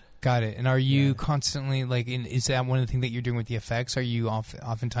and. Got it. And are you constantly is that one of the things that you're doing with the effects? Are you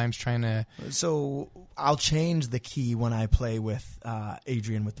oftentimes trying to? So I'll change the key when I play with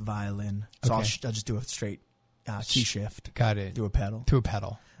Adrian with the violin. So Okay. I'll just do a straight key shift. Got it. Through a pedal. Through a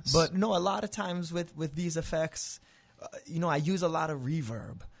pedal. But no, a lot of times with these effects, I use a lot of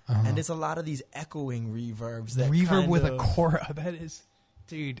reverb. And it's a lot of these echoing reverbs. That Reverb with a core. That is,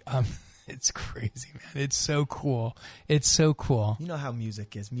 dude. It's crazy, man. It's so cool. It's so cool. You know how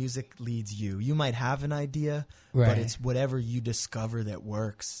music is. Music leads you. You might have an idea, Right. but it's whatever you discover that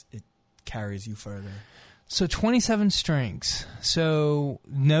works. It carries you further. So 27 strings. So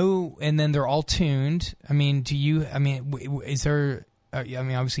and then they're all tuned. I mean, is there?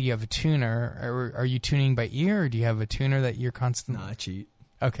 Obviously you have a tuner. Are you tuning by ear, or do you have a tuner that you're constantly? No, I cheat.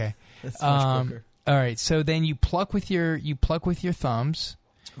 Okay. It's much quicker. All right. So then you pluck with your thumbs.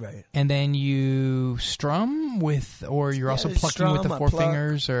 Right. And then you strum with, or you're also plucking strum, with the I 4 pluck.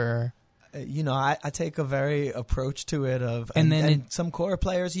 fingers, or I take a very approach to it of, And and, then and some core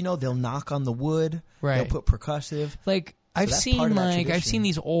players, they'll knock on the wood, Right. They'll put percussive. like I've that's part seen of that I've tradition. seen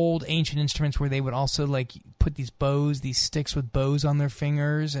these old ancient instruments where they would also put these sticks with bows on their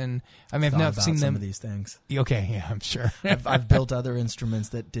fingers, and I've Thought never about seen some them. of these things. Okay, yeah, I'm sure. I've built other instruments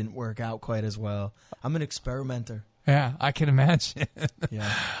that didn't work out quite as well. I'm an experimenter. Yeah, I can imagine.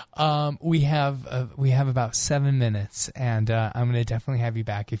 Yeah. We have about 7 minutes, and I'm going to definitely have you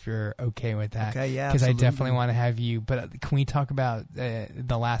back if you're okay with that. Okay, yeah, Because I absolutely. definitely want to have you. But can we talk about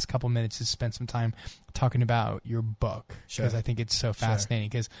the last couple minutes to spend some time talking about your book? Sure. Because I think it's so fascinating.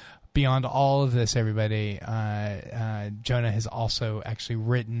 Because beyond all of this, everybody, Jonah has also actually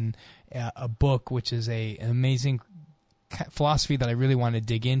written a book, which is an amazing philosophy that I really want to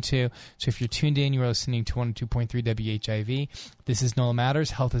dig into. So if you're tuned in, you are listening to 102.3 WHIV. This is NOLA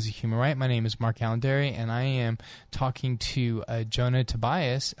Matters, Health is a Human Right. My name is Mark Allanderi, and I am talking to Jonah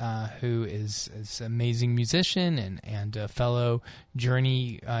Tobias, who is an amazing musician and a fellow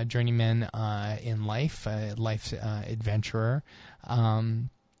journeyman in life, life's adventurer.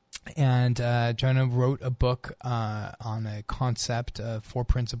 And Jonah wrote a book on a concept of 4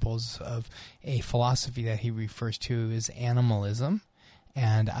 principles of a philosophy that he refers to as animalism.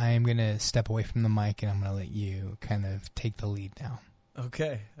 And I am going to step away from the mic, and I'm going to let you kind of take the lead now.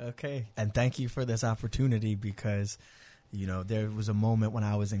 Okay. And thank you for this opportunity, because, there was a moment when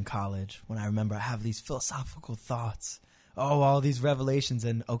I was in college when I remember I have these philosophical thoughts. Oh, all these revelations,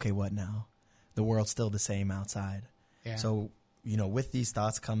 and okay, what now? The world's still the same outside. Yeah. So, with these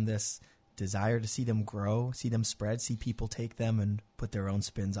thoughts come this desire to see them grow, see them spread, see people take them and put their own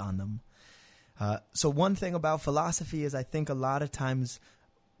spins on them. So one thing about philosophy is I think a lot of times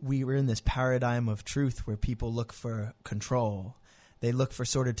we were in this paradigm of truth where people look for control. They look for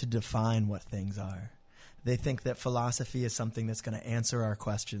sort of to define what things are. They think that philosophy is something that's going to answer our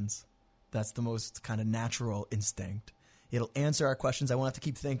questions. That's the most kind of natural instinct. It'll answer our questions. I won't have to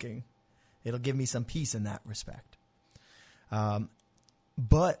keep thinking. It'll give me some peace in that respect.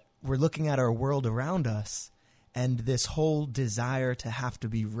 But we're looking at our world around us, and this whole desire to have to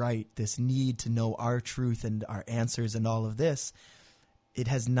be right, this need to know our truth and our answers and all of this, it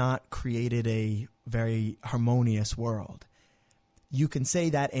has not created a very harmonious world. You can say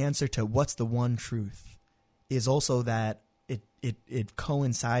that answer to what's the one truth is also that it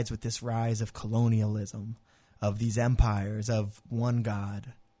coincides with this rise of colonialism, of these empires, of one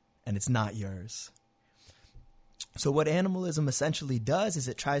God, and it's not yours. So what animalism essentially does is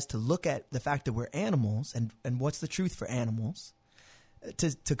it tries to look at the fact that we're animals and what's the truth for animals,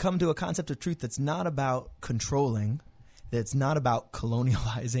 to come to a concept of truth that's not about controlling, that's not about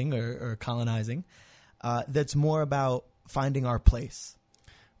colonializing or colonizing, that's more about finding our place.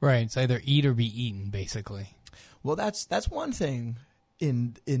 Right. It's either eat or be eaten, basically. Well, that's one thing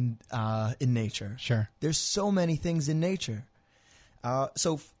in nature. Sure. There's so many things in nature.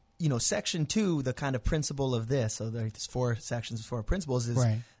 Section 2, the kind of principle of this, so there's 4 sections, 4 principles, is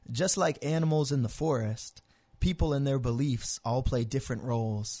right. Just like animals in the forest, people and their beliefs all play different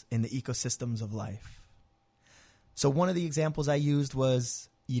roles in the ecosystems of life. So one of the examples I used was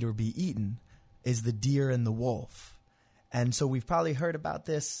eat or be eaten, is the deer and the wolf. And so we've probably heard about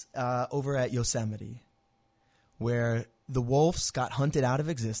this over at Yosemite, where the wolves got hunted out of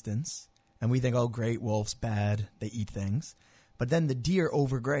existence, and we think, oh, great, wolves, bad, they eat things. But then the deer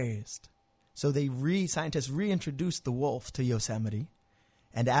overgrazed. So scientists reintroduced the wolf to Yosemite,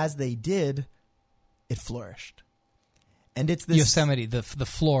 and as they did, it flourished. And it's this Yosemite, the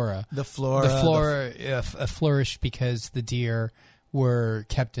flora. The flora flourished because the deer were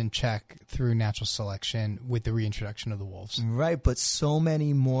kept in check through natural selection with the reintroduction of the wolves. Right, but so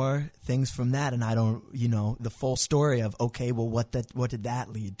many more things from that, and I don't, the full story of, okay, well, what did that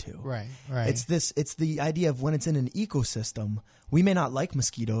lead to? Right. It's the idea of when it's in an ecosystem, we may not like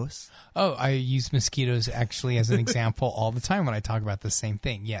mosquitoes. Oh, I use mosquitoes actually as an example all the time when I talk about the same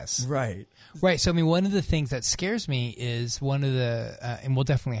thing, yes. Right. So, one of the things that scares me is one of the, and we'll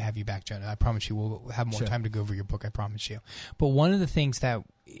definitely have you back, Jonah. I promise you we'll have more time to go over your book, I promise you. But one of the things that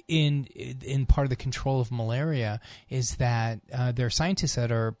in part of the control of malaria is that there are scientists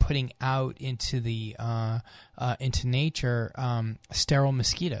that are putting out into the into nature sterile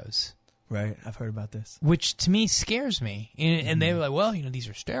mosquitoes. Right, I've heard about this. Which to me scares me. And they were like, well, these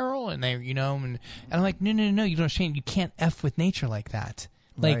are sterile, and they, and I'm like, no, you don't understand. You can't F with nature like that.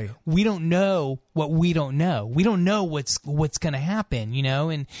 Like, right. We don't know what we don't know. We don't know what's going to happen,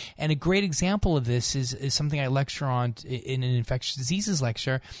 and a great example of this is something I lecture on in an infectious diseases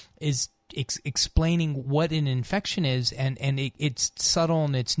lecture, is explaining what an infection is, and it's subtle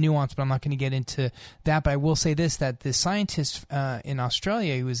and it's nuanced, but I'm not going to get into that. But I will say this, that the scientist in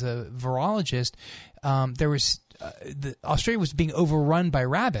Australia, who was a virologist, Australia was being overrun by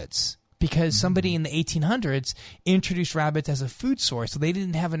rabbits, because somebody in the 1800s introduced rabbits as a food source. So they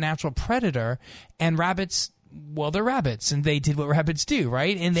didn't have a natural predator, and rabbits, well, they're rabbits, and they did what rabbits do,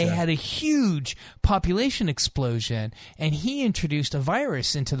 right? And they had a huge population explosion, and he introduced a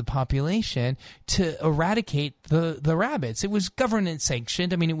virus into the population to eradicate the rabbits. It was government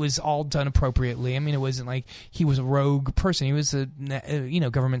sanctioned. It was all done appropriately. It wasn't like he was a rogue person. He was a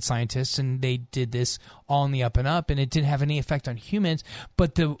government scientist, and they did this all in the up and up, and it didn't have any effect on humans.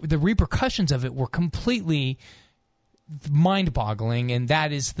 But the repercussions of it were completely mind-boggling, and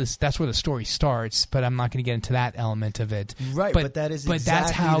that's where the story starts. But I'm not going to get into that element of it. Right, but that is exactly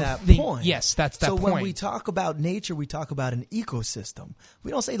that's how that point. Yes, that's that point. So when we talk about nature, we talk about an ecosystem.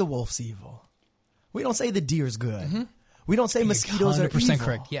 We don't say the wolf's evil. We don't say the deer's good. Mm-hmm. We don't say mosquitoes are evil. 100%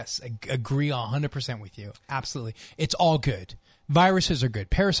 correct. Yes, I agree 100% with you. Absolutely. It's all good. Viruses are good.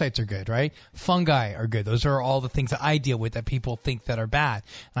 Parasites are good, right? Fungi are good. Those are all the things that I deal with that people think that are bad.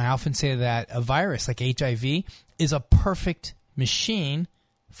 And I often say that a virus like HIV is a perfect machine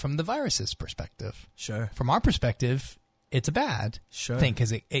from the virus's perspective. Sure. From our perspective, it's a bad thing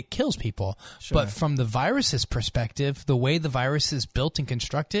because it kills people. Sure. But from the virus's perspective, the way the virus is built and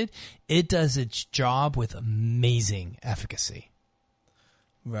constructed, it does its job with amazing efficacy.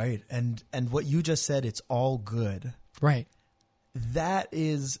 Right. And what you just said, it's all good. Right. That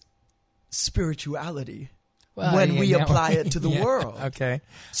is spirituality when we apply it to the world. Okay.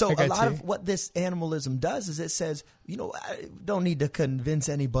 So a lot of what this animalism does is it says, I don't need to convince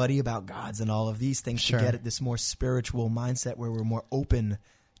anybody about gods and all of these things to get at this more spiritual mindset where we're more open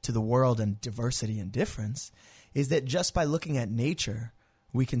to the world and diversity and difference, is that just by looking at nature,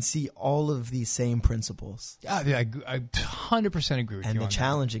 we can see all of these same principles. Yeah, I 100% agree with you. And the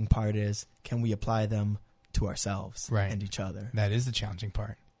challenging part is, can we apply them to ourselves and each other? That is the challenging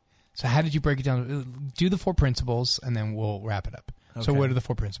part. So how did you break it down? Do the 4 principles, and then we'll wrap it up. Okay. So what are the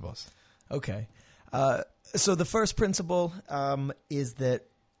 4 principles? Okay. So the first principle is that.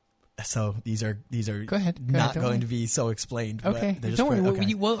 So these are Go ahead. not going to be so explained. Okay. But don't worry.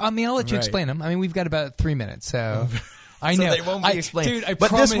 Okay. Well, I mean, I'll let you explain them. I mean, we've got about 3 minutes, so. I know. So they won't be explained. Dude,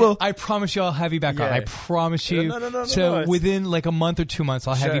 I promise you I'll have you back on. I promise you. No, so within like a month or 2 months,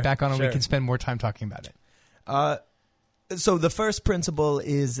 I'll have you back on and we can spend more time talking about it. So the first principle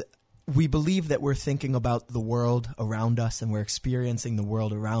is we believe that we're thinking about the world around us and we're experiencing the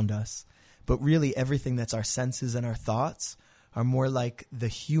world around us. But really everything that's our senses and our thoughts are more like the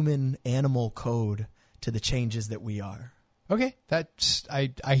human animal code to the changes that we are. Okay, that's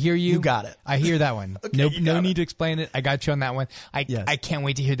I hear you. You got it. I hear that one. Okay, no need to explain it. I got you on that one. I can't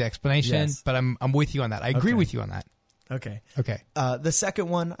wait to hear the explanation, but I'm with you on that. I agree with you on that. Okay. The second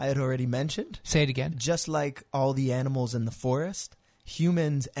one I had already mentioned. Say it again. Just like all the animals in the forest,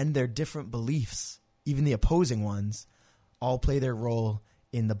 humans and their different beliefs, even the opposing ones, all play their role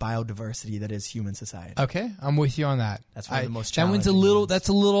in the biodiversity that is human society. Okay, I'm with you on that. That's one of the most challenging. That one's that's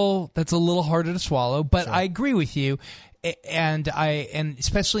a little harder to swallow, but I agree with you. And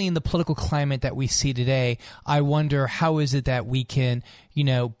especially in the political climate that we see today, I wonder how is it that we can,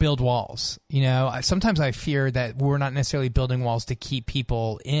 build walls. Sometimes I fear that we're not necessarily building walls to keep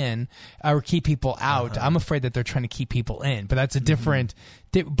people in or keep people out. I'm afraid that they're trying to keep people in, but that's a different.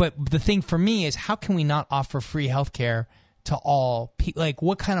 But the thing for me is, how can we not offer free healthcare to all people? Like,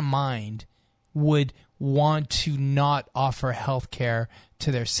 what kind of mind would want to not offer healthcare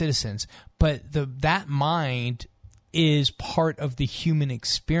to their citizens? But that mind is part of the human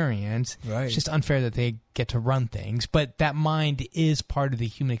experience. Right. It's just unfair that they get to run things, but that mind is part of the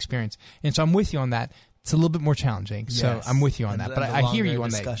human experience. And so I'm with you on that. It's a little bit more challenging. Yes. So I'm with you on that, but I hear you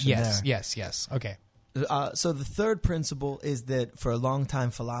on that. Yes. Yes. Okay. So the third principle is that for a long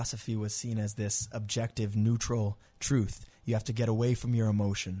time, philosophy was seen as this objective, neutral truth. You have to get away from your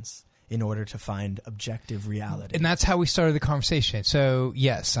emotions in order to find objective reality. And that's how we started the conversation. So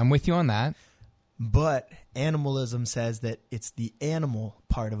yes, I'm with you on that. But animalism says that it's the animal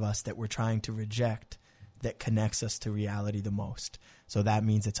part of us that we're trying to reject that connects us to reality the most. So that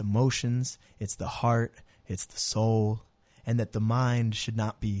means it's emotions, it's the heart, it's the soul, and that the mind should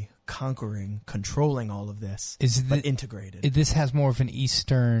not be controlling all of this, but integrated. This has more of an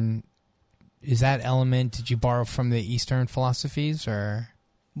Eastern. Is that element? Did you borrow from the Eastern philosophies, or?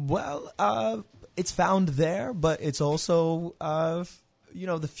 Well, it's found there, but it's also,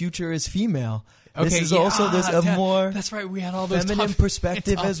 the future is female. Okay, this is also more. That's right. We had all those feminine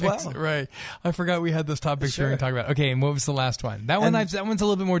perspective as well. Right. I forgot we had those topics we were going to talk about. Okay, and what was the last one? That one's a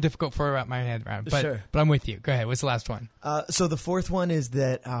little bit more difficult for wrap my head around. But I'm with you. Go ahead. What's the last one? So the fourth one is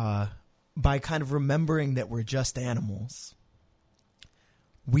that by kind of remembering that we're just animals,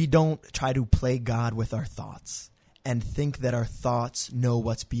 we don't try to play God with our thoughts and think that our thoughts know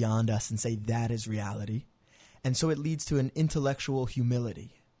what's beyond us and say that is reality. And so it leads to an intellectual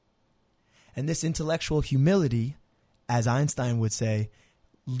humility. And this intellectual humility, as Einstein would say,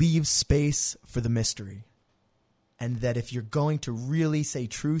 leaves space for the mystery. And that if you're going to really say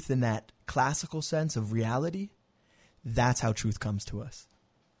truth in that classical sense of reality, that's how truth comes to us.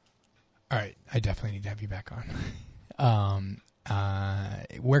 All right. I definitely need to have you back on.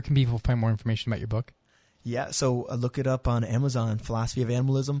 Where can people find more information about your book? Yeah, so look it up on Amazon, Philosophy of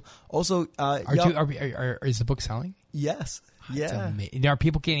Animalism. Also, is the book selling? Yes. Yeah. Are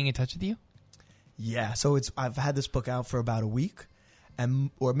people getting in touch with you? Yeah, so I've had this book out for about a week,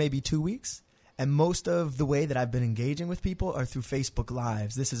 or maybe 2 weeks, and most of the way that I've been engaging with people are through Facebook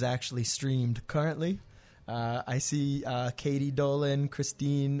Lives. This is actually streamed currently. I see Katie Dolan,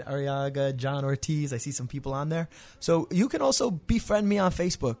 Christine Arriaga, John Ortiz. I see some people on there. So you can also befriend me on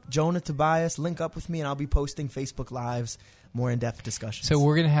Facebook, Jonah Tobias. Link up with me, and I'll be posting Facebook Lives, more in-depth discussions. So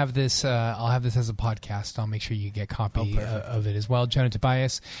we're going to have this, I'll have this as a podcast. I'll make sure you get a copy of it as well. Jonah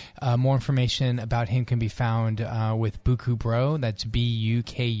Tobias. More information about him can be found with Buku Bro. That's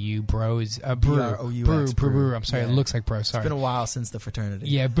B-U-K-U Bro. B-R-O-U-X. Brew. I'm sorry, yeah. It looks like Bro. Sorry. It's been a while since the fraternity.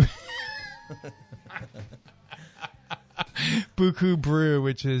 Yeah. Buku Brew,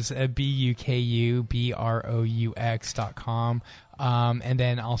 which is BUKUBROUX.com. And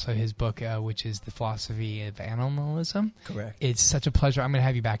then also his book, which is The Philosophy of Animalism. Correct. It's such a pleasure. I'm going to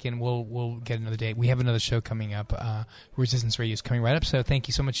have you back in. We'll get another date. We have another show coming up. Resistance Radio is coming right up. So thank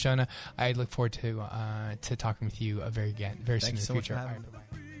you so much, Jonah. I look forward to talking with you very soon in the future. All right, bye-bye.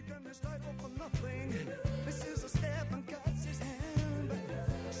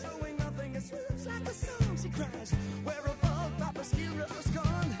 the song she cries, where are all Papa's heroes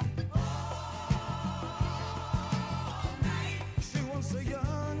gone? All night. She wants a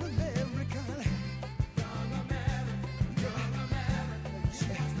young American. Young American. Young American. She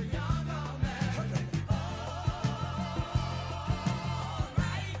wants the young American. All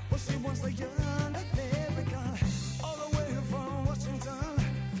right. Well, she wants a young American. All the way from Washington.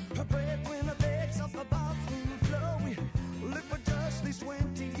 Her breadwinner begs off the bathroom floor. We live for just these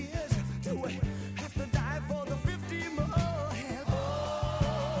 20 years. Do we have to die for the 50 more? All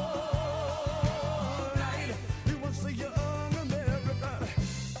right. He wants a young American.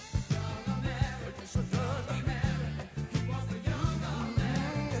 Young American. So young American. He wants a young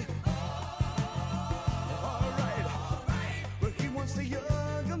American. All right. All right. Well, he wants a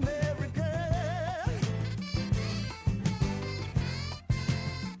young American.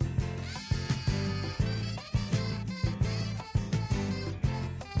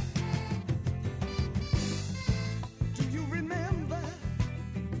 Do you remember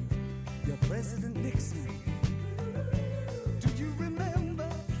your President Nixon?